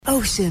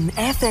Ocean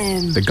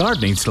FM. The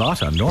gardening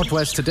slot on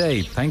Northwest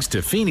Today, thanks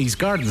to Feeney's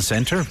Garden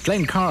Centre,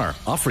 Glencar,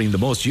 offering the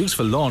most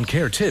useful lawn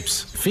care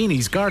tips.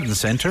 Feeney's Garden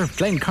Centre,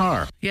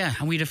 Glencar. Yeah,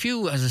 and we had a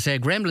few, as I say,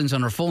 gremlins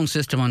on our phone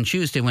system on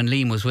Tuesday when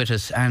Liam was with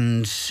us,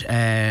 and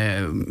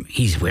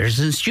he's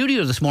in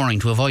studio this morning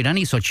to avoid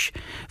any such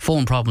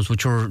phone problems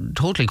which were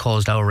totally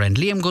caused our end.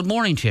 Liam, good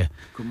morning to you.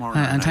 Good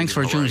morning. And thanks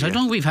for joining us. I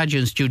don't think we've had you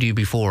in studio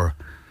before.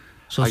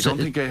 So I don't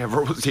think I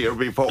ever was here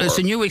before. It's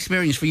a new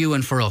experience for you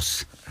and for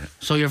us.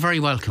 So you're very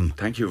welcome.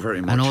 Thank you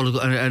very much.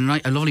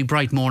 And a lovely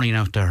bright morning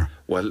out there.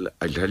 Well,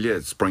 I tell you,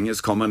 spring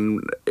is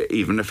coming.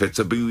 Even if it's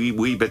a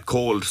wee bit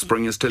cold,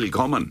 spring is still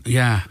coming.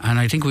 Yeah, and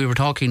I think we were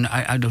talking,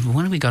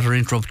 when we got her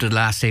interrupted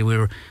last day,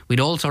 we'd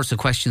all sorts of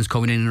questions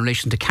coming in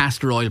relation to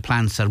castor oil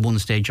plants at one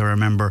stage, I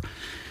remember.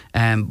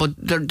 But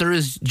there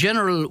is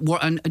general...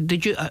 And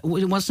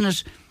wasn't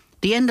it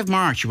the end of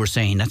March you were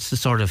saying? That's the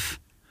sort of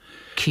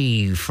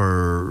key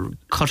for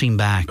cutting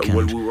back.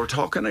 Well, we were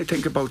talking, I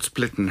think, about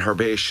splitting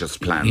herbaceous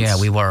plants. Yeah,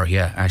 we were,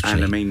 actually.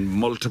 And I mean,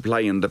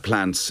 multiplying the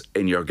plants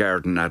in your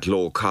garden at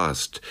low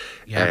cost.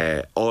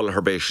 Yeah. All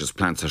herbaceous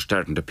plants are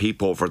starting to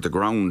peep over the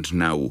ground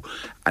now,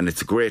 and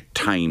it's a great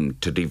time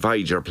to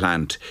divide your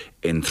plant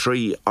in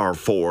 3 or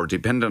 4,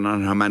 depending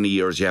on how many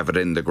years you have it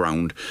in the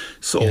ground.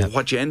 So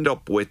what you end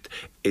up with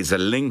is a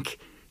link.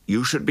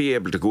 You should be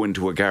able to go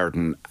into a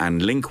garden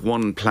and link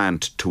one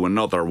plant to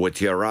another with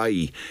your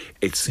eye.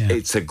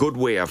 It's a good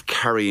way of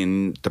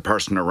carrying the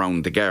person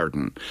around the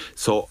garden.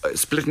 So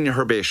splitting your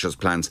herbaceous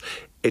plants,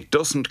 it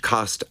doesn't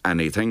cost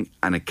anything,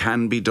 and it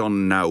can be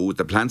done now.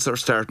 The plants are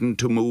starting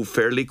to move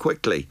fairly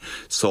quickly.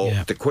 So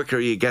the quicker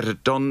you get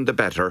it done, the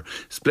better.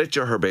 Split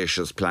your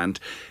herbaceous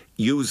plant.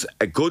 Use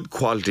a good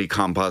quality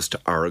compost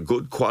or a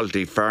good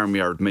quality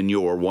farmyard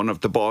manure, one of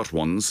the bought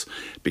ones,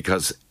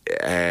 because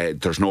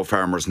there's no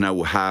farmers now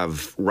who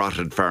have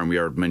rotted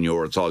farmyard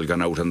manure. It's all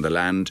gone out on the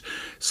land.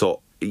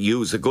 So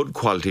use a good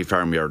quality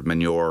farmyard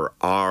manure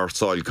or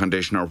soil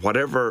conditioner,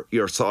 whatever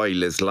your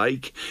soil is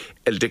like.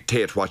 It'll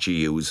dictate what you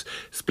use.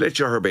 Split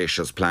your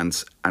herbaceous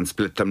plants and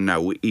split them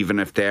now, even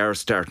if they are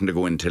starting to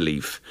go into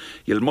leaf.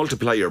 You'll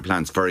multiply your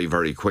plants very,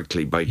 very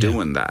quickly by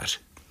doing that.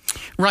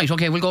 Right,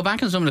 okay, we'll go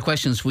back on some of the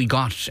questions we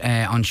got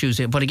on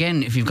Tuesday. But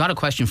again, if you've got a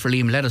question for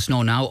Liam, let us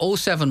know now.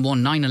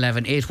 071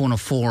 911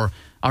 8104,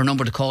 our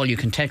number to call. You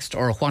can text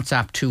or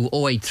WhatsApp to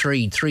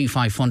 083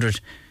 3500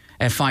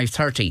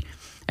 530.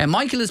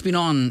 Michael has been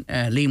on,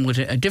 Liam, with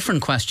a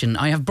different question.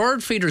 I have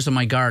bird feeders in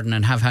my garden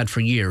and have had for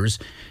years.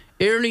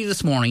 Early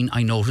this morning,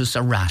 I noticed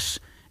a rat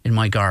in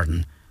my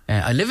garden.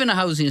 I live in a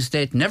housing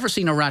estate, never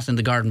seen a rat in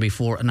the garden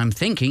before, and I'm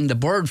thinking the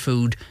bird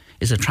food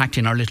is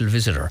attracting our little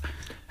visitor.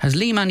 Has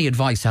Liam any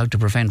advice how to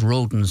prevent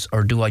rodents,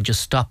 or do I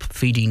just stop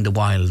feeding the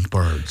wild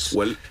birds?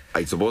 Well,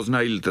 I suppose,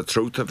 Niall, the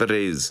truth of it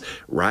is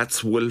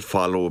rats will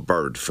follow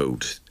bird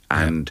food,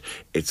 and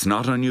it's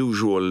not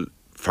unusual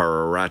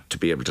for a rat to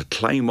be able to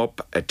climb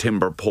up a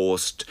timber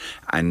post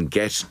and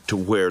get to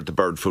where the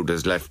bird food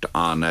is left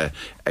on a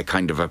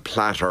kind of a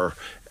platter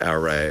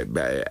or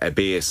a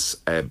base,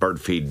 a bird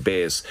feed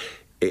base.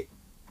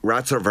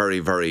 Rats are very,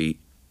 very,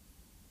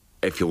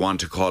 if you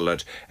want to call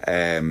it,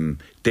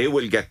 they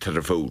will get to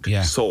the food.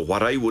 Yeah. So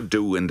what I would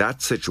do in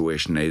that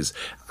situation is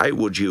I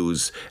would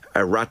use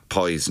a rat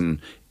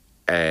poison,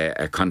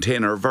 a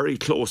container very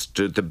close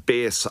to the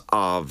base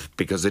of,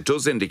 because it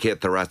does indicate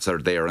the rats are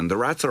there, and the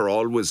rats are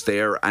always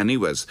there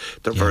anyways.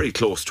 They're very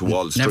close to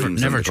all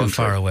streams. Never too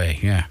far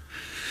away,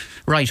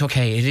 Right,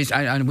 okay, it is,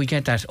 and we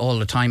get that all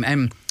the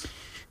time.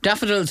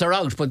 Daffodils are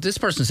out, but this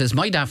person says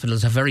my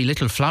daffodils have very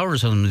little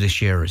flowers on them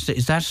this year.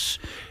 Is that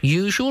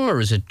usual, or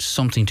is it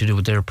something to do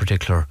with their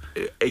particular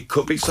it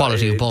could be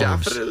quality of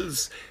bulbs?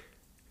 Daffodils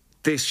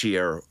this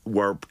year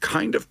were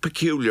kind of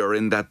peculiar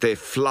in that they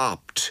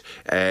flopped.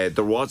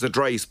 There was a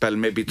dry spell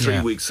maybe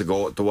 3 weeks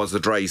ago. There was a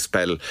dry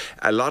spell.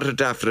 A lot of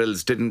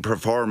daffodils didn't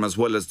perform as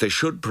well as they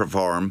should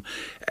perform.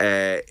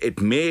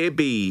 It may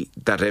be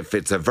that if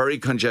it's a very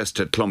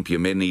congested clump, you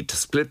may need to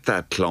split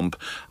that clump.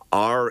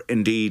 Or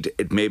indeed,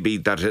 it may be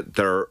that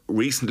they're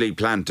recently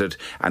planted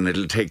and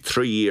it'll take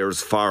 3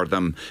 years for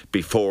them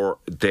before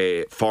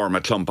they form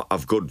a clump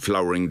of good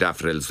flowering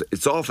daffodils.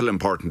 It's awful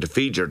important to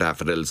feed your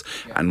daffodils,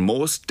 and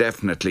most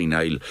definitely,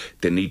 Niall,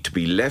 they need to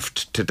be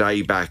left to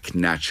die back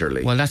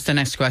naturally. Well, that's the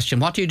next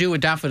question. What do you do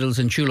with daffodils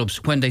and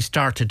tulips when they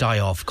start to die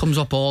off? Comes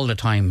up all the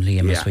time,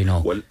 Liam, as we know.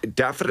 Well,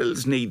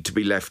 daffodils need to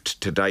be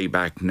left to die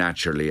back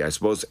naturally. I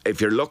suppose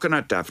if you're looking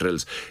at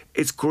daffodils,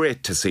 it's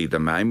great to see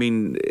them. I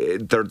mean,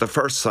 they're the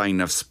first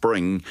sign of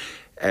spring.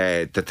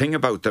 The thing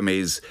about them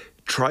is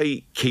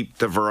keep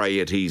the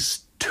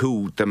varieties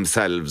to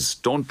themselves.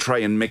 Don't try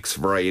and mix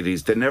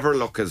varieties. They never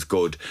look as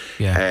good.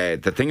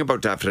 The thing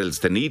about daffodils,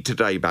 they need to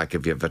die back.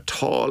 If you have a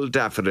tall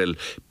daffodil,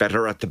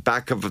 better at the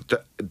back of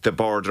the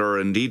border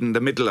and in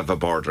the middle of a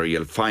border,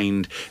 you'll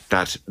find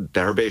that the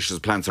herbaceous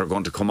plants are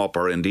going to come up,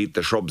 or indeed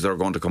the shrubs are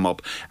going to come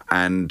up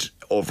and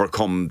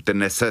overcome the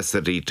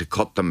necessity to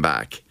cut them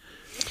back.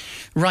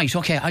 Right,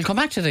 okay. I'll come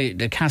back to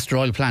the castor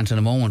oil plant in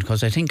a moment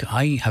because I think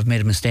I have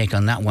made a mistake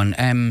on that one.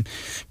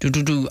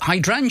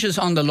 Hydrangeas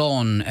on the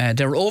lawn,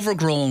 they're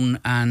overgrown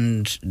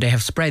and they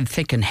have spread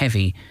thick and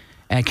heavy.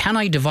 Can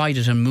I divide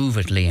it and move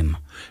it, Liam?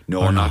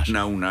 No, not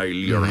now, Niall.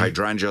 Your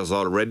hydrangea's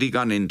already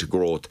gone into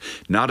growth.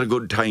 Not a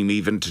good time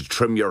even to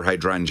trim your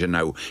hydrangea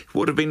now. It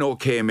would have been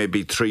okay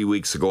maybe 3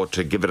 weeks ago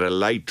to give it a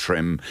light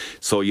trim.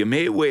 So you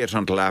may wait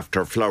until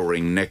after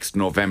flowering next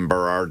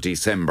November or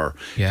December.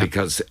 Yeah.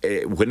 Because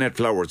when it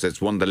flowers,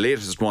 it's one of the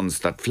latest ones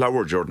that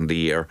flower during the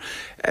year.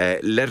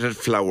 Let it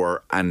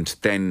flower and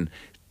then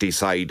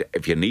decide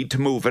if you need to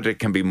move it, it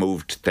can be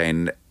moved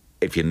then.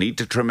 If you need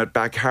to trim it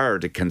back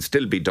hard, it can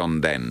still be done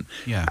then.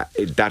 Yeah.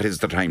 That is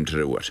the time to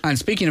do it. And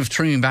speaking of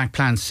trimming back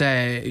plants,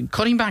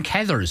 cutting back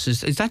heathers,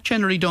 is that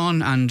generally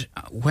done? And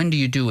when do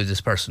you do with this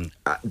person?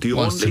 The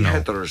only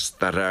heathers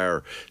that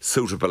are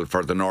suitable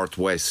for the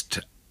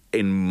northwest,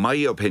 in my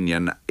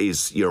opinion,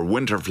 is your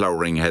winter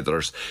flowering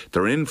heathers.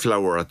 They're in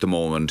flower at the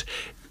moment.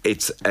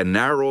 It's a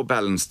narrow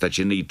balance that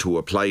you need to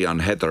apply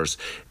on heathers.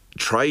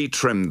 Try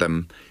trim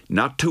them,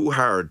 not too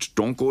hard.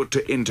 Don't go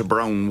into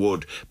brown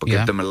wood, but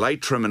give them a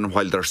light trimming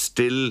while there's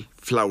still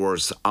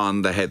flowers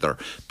on the heather,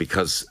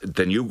 because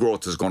the new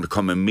growth is going to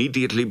come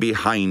immediately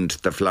behind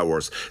the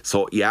flowers.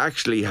 So you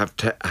actually have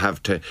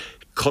to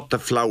cut the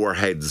flower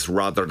heads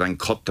rather than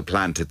cut the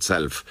plant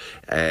itself.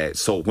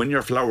 So when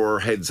your flower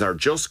heads are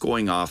just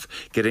going off,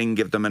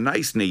 give them a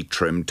nice neat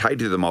trim,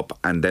 tidy them up,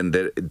 and then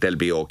they'll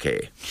be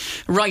okay.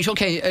 Right,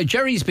 okay.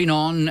 Jerry's been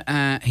on.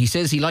 He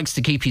says he likes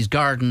to keep his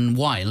garden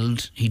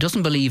wild. He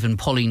doesn't believe in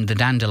pulling the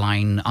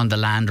dandelion on the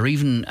land or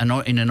even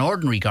in an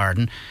ordinary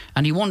garden.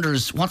 And he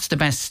wonders what's the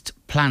best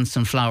plants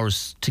and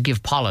flowers to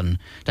give pollen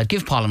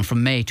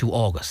from May to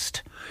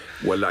August.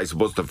 Well, I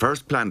suppose the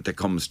first plant that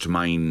comes to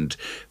mind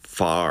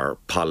for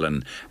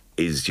pollen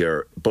is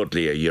your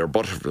buddleia, your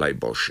butterfly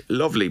bush.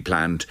 Lovely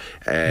plant.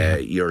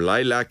 Your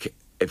lilac,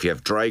 if you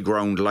have dry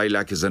ground,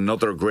 lilac is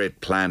another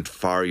great plant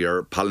for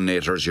your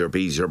pollinators, your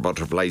bees, your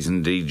butterflies,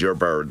 indeed your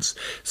birds.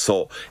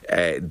 So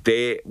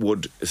they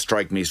would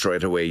strike me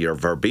straight away. Your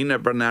Verbena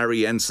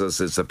bonariensis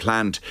is a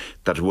plant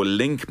that will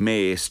link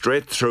May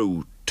straight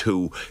through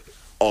to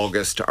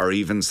August or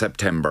even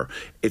September.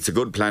 It's a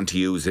good plant to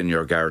use in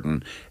your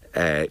garden.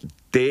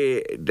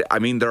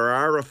 There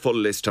are a full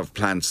list of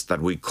plants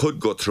that we could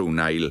go through,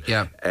 Niall.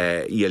 Yeah.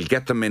 You'll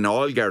get them in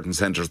all garden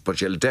centres,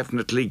 but you'll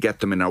definitely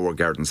get them in our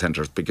garden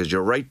centres because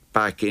you're right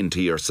back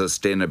into your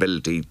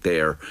sustainability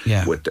there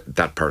with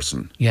that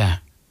person. Yeah.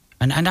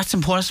 And that's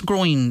important. That's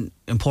growing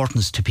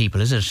importance to people,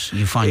 is it?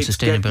 You find sustainability?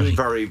 It's getting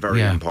very,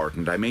 very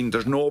important. I mean,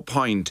 there's no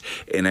point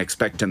in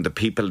expecting the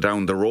people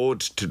down the road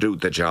to do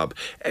the job.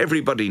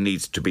 Everybody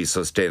needs to be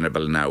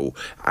sustainable now.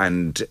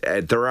 And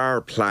there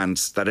are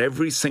plants that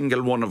every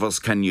single one of us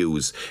can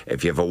use.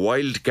 If you have a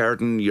wild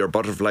garden, your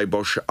butterfly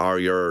bush or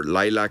your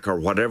lilac or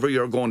whatever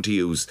you're going to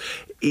use,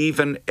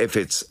 even if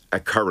it's a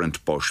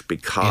currant bush,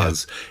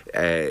 because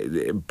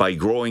by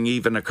growing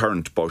even a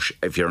currant bush,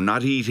 if you're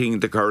not eating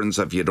the currants,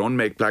 if you don't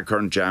make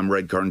blackcurrant jam,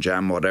 red currant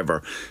jam,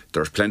 whatever,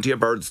 there's plenty of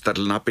birds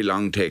that'll not be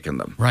long taking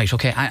them. Right,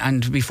 okay.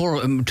 And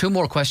before, two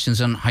more questions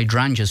on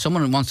hydrangeas.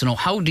 Someone wants to know,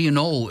 how do you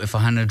know if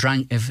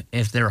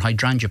their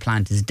hydrangea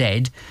plant is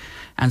dead?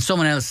 And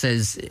someone else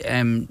says,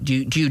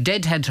 do you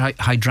deadhead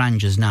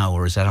hydrangeas now,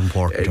 or is that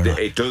important or not?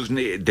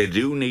 They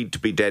do need to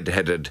be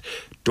deadheaded.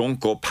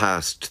 Don't go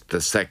past the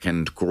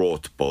second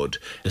growth bud.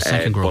 The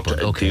second growth bud,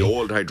 okay. The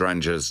old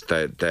hydrangeas,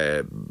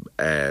 the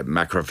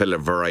macrophylla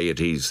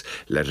varieties,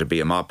 let it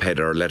be a mop head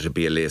or let it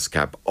be a lace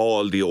cap,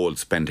 all the old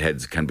spent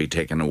heads can be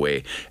taken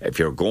away. If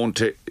you're going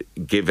to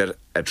give it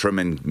a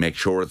trimming, make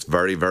sure it's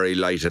very, very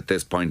light at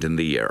this point in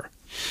the year.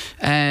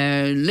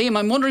 Liam,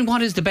 I'm wondering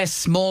what is the best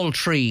small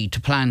tree to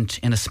plant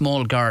in a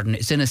small garden?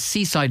 It's in a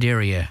seaside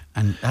area,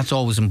 and that's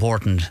always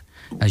important,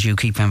 as you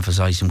keep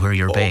emphasising where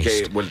you're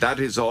based. Okay, well, that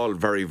is all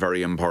very,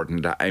 very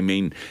important. I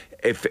mean,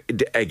 if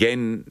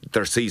again,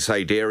 there's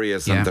seaside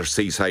areas and there's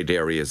seaside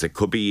areas. It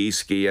could be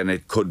Eastkey and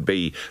it could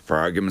be, for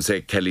argument's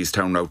sake,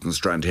 Kellystown out in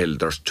Strandhill.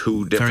 There's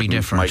two different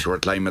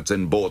microclimates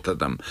in both of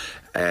them.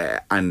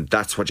 And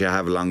that's what you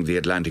have along the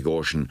Atlantic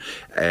Ocean.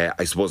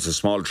 I suppose a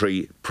small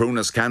tree,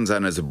 Prunus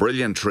canzan, is a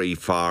brilliant tree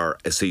for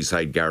a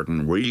seaside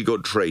garden. Real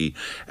good tree.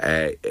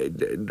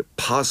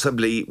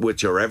 Possibly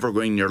with your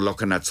evergreen, you're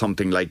looking at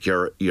something like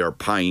your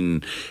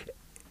pine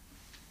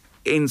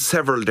in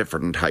several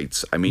different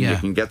heights. I mean, you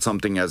can get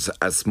something as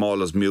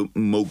small as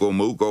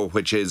Mugo,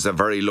 which is a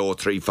very low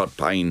 3-foot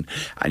pine,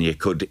 and you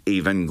could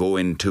even go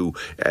into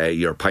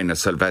your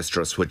Pinus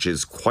sylvestris, which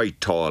is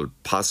quite tall,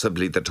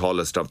 possibly the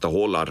tallest of the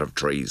whole lot of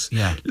trees.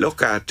 Yeah.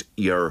 Look at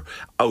your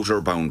outer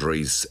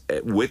boundaries.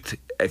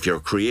 If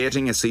you're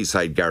creating a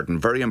seaside garden,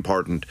 very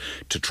important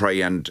to try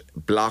and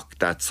block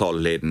that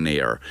salt-laden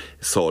air.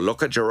 So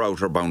look at your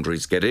outer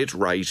boundaries, get it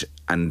right,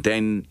 and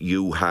then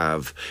you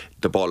have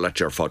the ball at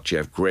your foot. You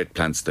have great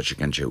plants that you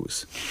can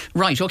choose.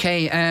 Right,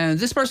 okay.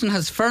 This person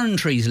has fern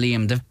trees,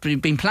 Liam.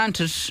 They've been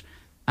planted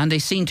and they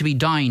seem to be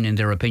dying, in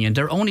their opinion.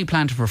 They're only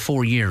planted for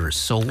 4 years.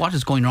 So what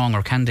is going wrong,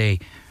 or can they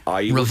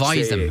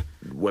revise them?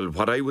 Well,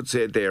 what I would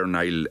say there,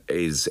 Niall,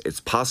 is it's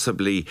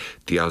possibly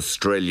the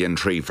Australian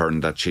tree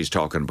fern that she's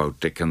talking about,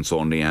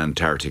 Dickinsonia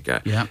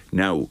antarctica. Yeah.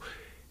 Now,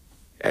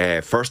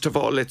 first of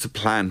all, it's a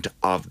plant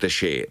of the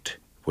shade,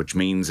 which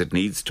means it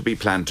needs to be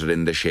planted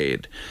in the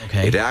shade.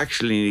 Okay. It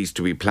actually needs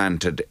to be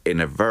planted in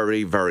a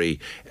very, very...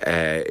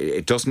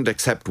 it doesn't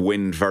accept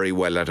wind very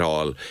well at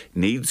all.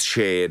 Needs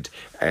shade,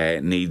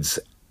 needs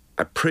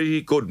a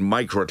pretty good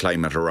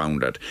microclimate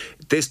around it.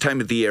 This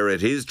time of the year,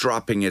 it is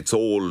dropping its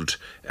old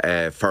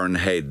fern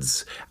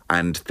heads,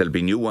 and there'll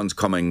be new ones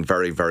coming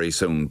very, very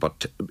soon.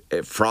 But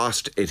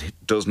frost, it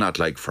does not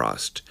like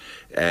frost.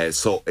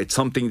 So it's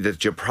something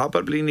that you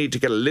probably need to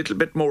get a little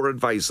bit more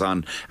advice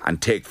on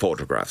and take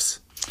photographs.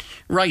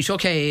 Right,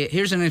 okay,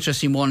 here's an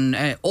interesting one.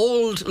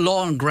 Old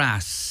lawn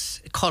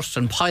grass cut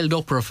and piled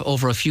up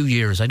over a few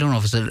years. I don't know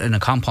if it's in a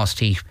compost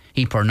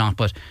heap or not,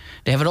 but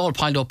they have it all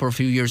piled up for a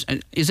few years.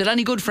 Is it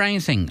any good for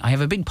anything? I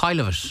have a big pile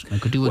of it. I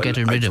could do with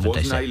getting rid of it,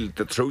 they say. Niall,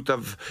 the truth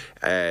of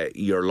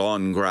your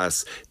lawn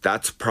grass,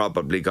 that's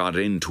probably got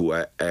into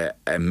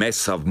a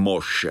mess of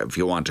mush, if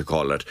you want to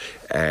call it,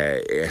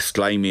 a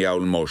slimy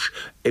old mush.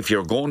 If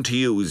you're going to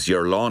use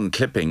your lawn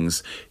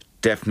clippings,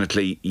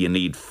 definitely you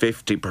need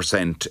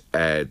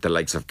 50% the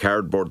likes of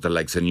cardboard, the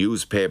likes of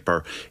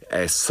newspaper,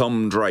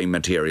 some dry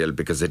material,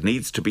 because it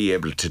needs to be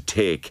able to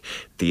take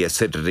the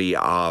acidity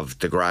of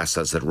the grass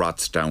as it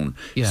rots down.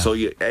 Yeah. So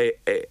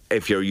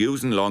if you're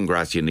using lawn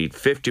grass, you need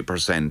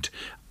 50%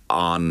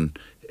 on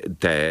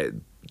the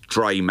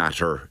dry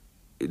matter.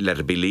 Let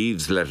it be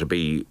leaves, let it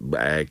be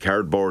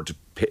cardboard,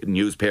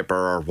 newspaper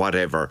or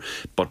whatever.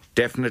 But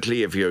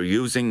definitely if you're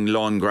using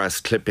lawn grass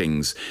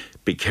clippings,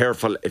 be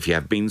careful. If you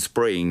have been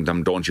spraying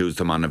them, don't use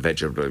them on a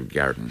vegetable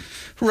garden.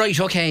 Right,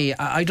 okay.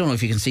 I don't know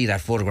if you can see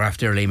that photograph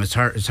there, Liam.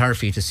 It's hard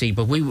for you to see.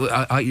 But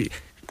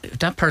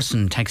that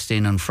person texted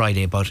in on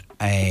Friday about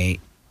a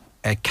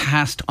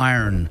cast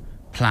iron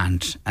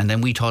plant, and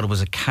then we thought it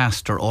was a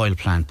castor oil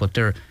plant. But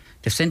they've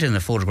sent in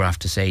a photograph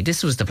to say,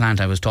 this was the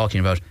plant I was talking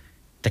about.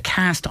 The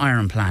cast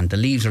iron plant, the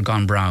leaves are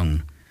gone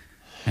brown.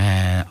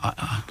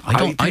 I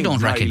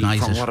don't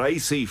recognise it. From what I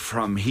see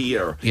from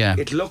here, yeah,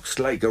 it looks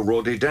like a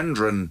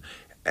rhododendron.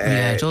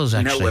 Yeah, it does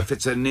actually. Now, if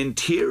it's an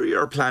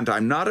interior plant,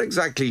 I'm not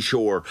exactly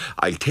sure.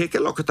 I'll take a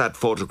look at that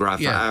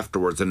photograph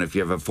afterwards, and if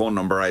you have a phone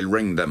number, I'll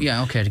ring them.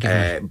 Yeah, okay. To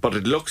give but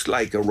it looks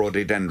like a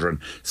rhododendron.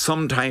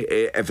 Sometimes,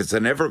 if it's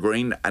an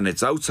evergreen and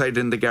it's outside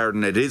in the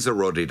garden, it is a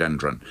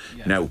rhododendron.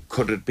 Yeah. Now,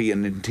 could it be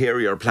an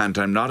interior plant?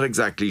 I'm not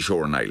exactly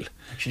sure, Niall.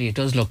 Actually, it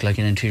does look like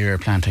an interior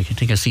plant. I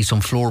think I see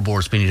some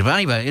floorboards beneath it. But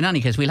anyway, in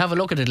any case, we'll have a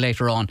look at it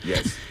later on.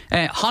 Yes.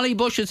 Holly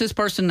bushes. This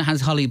person has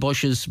holly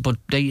bushes, but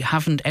they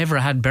haven't ever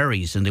had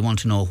berries, and they want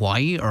to know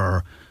why,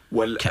 or...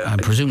 Well, I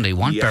presume they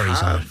want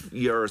berries on it.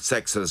 Your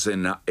sexes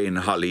in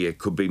holly. It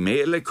could be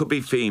male, it could be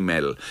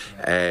female.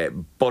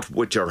 But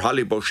with your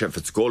holly bush, if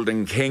it's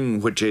Golden King,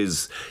 which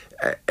is,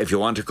 if you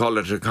want to call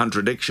it a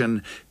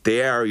contradiction,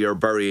 they are your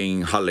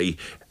burying holly.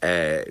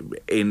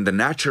 In the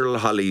natural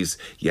hollies,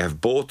 you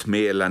have both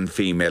male and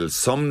female.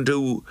 Some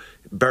do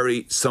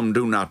bury, some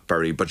do not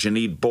bury, but you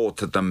need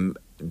both of them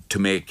to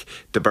make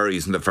the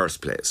berries in the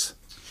first place.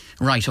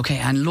 Right, okay,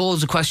 and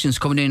loads of questions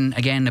coming in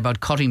again about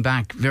cutting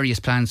back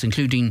various plants,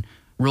 including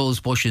rose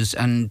bushes,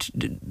 and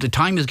the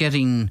time is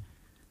getting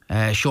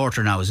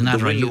shorter now, isn't that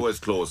right? The window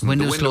is closing. The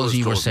window is closing,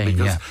 you were saying,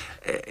 because,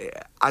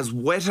 as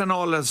wet and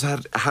all as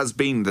has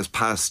been this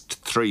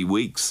past 3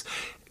 weeks,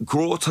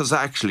 growth has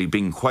actually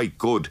been quite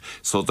good.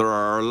 So there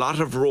are a lot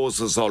of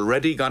roses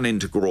already gone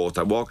into growth.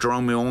 I walked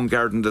around my own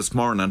garden this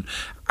morning,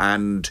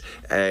 and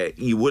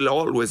you will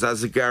always,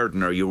 as a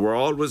gardener, you were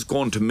always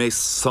going to miss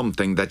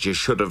something that you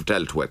should have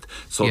dealt with.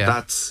 So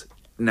that's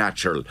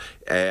natural.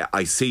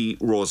 I see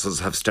roses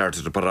have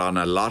started to put on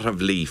a lot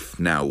of leaf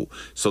now.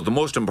 So the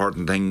most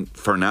important thing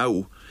for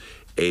now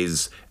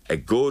is a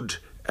good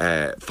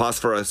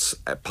phosphorus,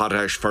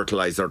 potash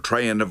fertiliser.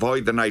 Try and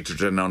avoid the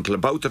nitrogen until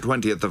about the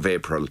 20th of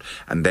April,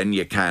 and then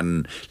you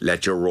can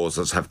let your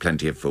roses have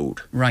plenty of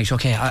food. Right,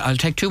 okay. I'll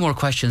take two more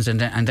questions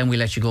and then we'll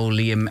let you go,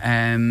 Liam.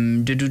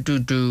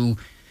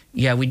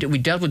 Yeah, we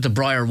dealt with the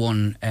briar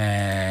one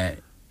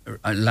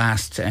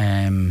last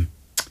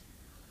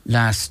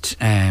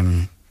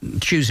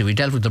Tuesday. We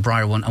dealt with the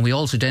briar one, and we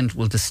also dealt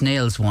with the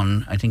snails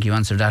one. I think you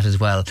answered that as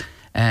well.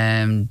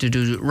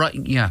 Right,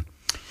 yeah.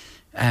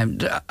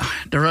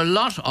 There are a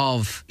lot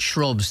of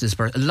shrubs.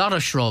 A lot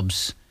of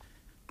shrubs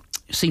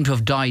seem to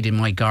have died in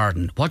my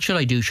garden. What should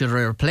I do? Should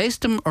I replace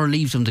them or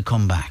leave them to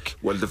come back?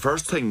 Well, the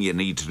first thing you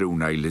need to do,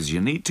 Niall, is you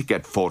need to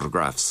get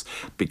photographs,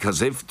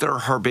 because if they're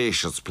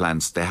herbaceous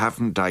plants, they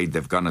haven't died,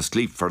 they've gone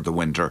asleep for the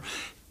winter.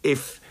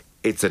 If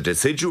it's a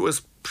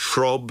deciduous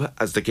shrub,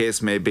 as the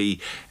case may be,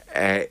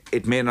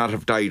 it may not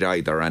have died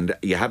either. And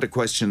you had a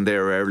question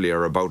there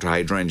earlier about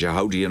hydrangea.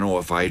 How do you know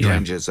if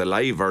hydrangea is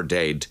alive or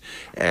dead?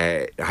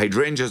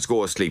 Hydrangeas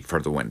go asleep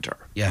for the winter.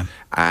 Yeah.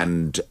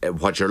 And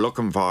what you're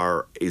looking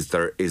for is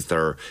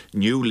there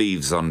new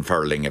leaves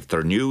unfurling. If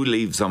there are new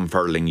leaves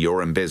unfurling,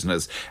 you're in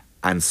business.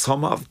 And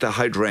some of the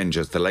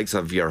hydrangeas, the likes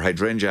of your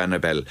hydrangea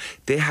Annabelle,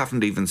 they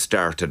haven't even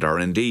started, or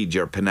indeed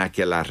your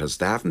Pinaculata,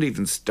 they haven't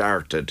even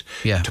started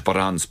to put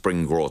on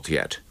spring growth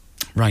yet.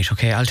 Right,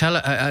 okay.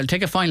 I'll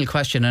take a final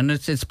question, and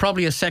it's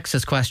probably a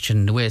sexist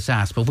question the way it's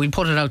asked, but we'll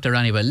put it out there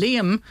anyway.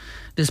 Liam,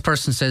 this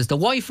person says, the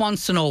wife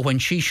wants to know when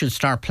she should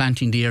start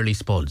planting the early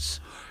spuds.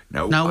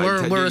 Now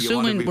we're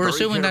assuming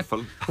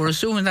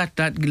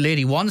that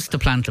lady wants to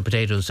plant the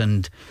potatoes,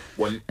 and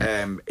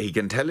he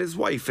can tell his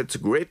wife it's a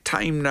great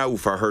time now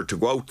for her to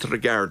go out to the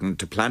garden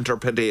to plant her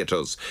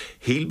potatoes.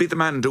 He'll be the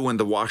man doing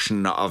the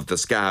washing of the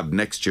scab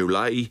next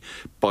July,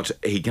 but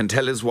he can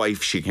tell his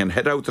wife she can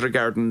head out to the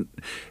garden,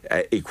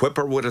 equip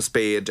her with a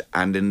spade,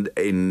 and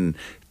in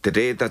the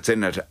day that's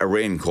in it, a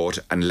raincoat,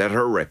 and let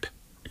her rip.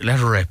 Let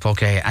her rip,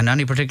 okay. And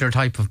any particular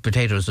type of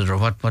potatoes, or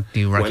what do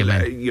you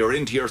recommend? Well, you're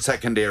into your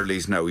second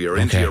earlies now. You're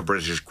into your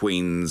British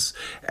Queens.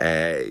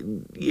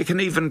 You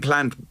can even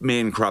plant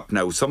main crop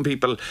now. Some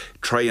people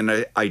try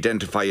and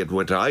identify it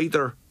with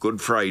either Good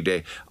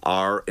Friday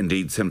or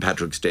indeed St.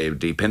 Patrick's Day,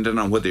 depending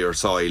on whether your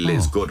soil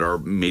is good or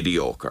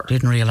mediocre.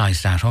 Didn't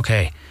realise that,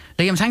 okay.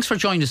 Liam, thanks for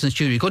joining us in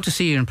studio. Good to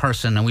see you in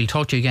person, and we'll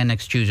talk to you again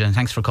next Tuesday, and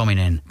thanks for coming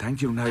in.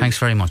 Thank you, Niall. Thanks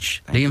very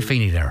much. Liam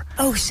Feeney there.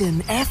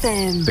 Ocean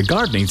FM. The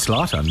gardening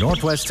slot on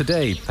Northwest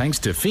Today, thanks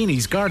to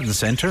Feeney's Garden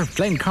Centre,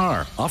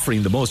 Glencar,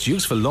 offering the most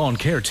useful lawn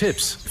care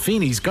tips.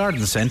 Feeney's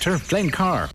Garden Centre, Glencar.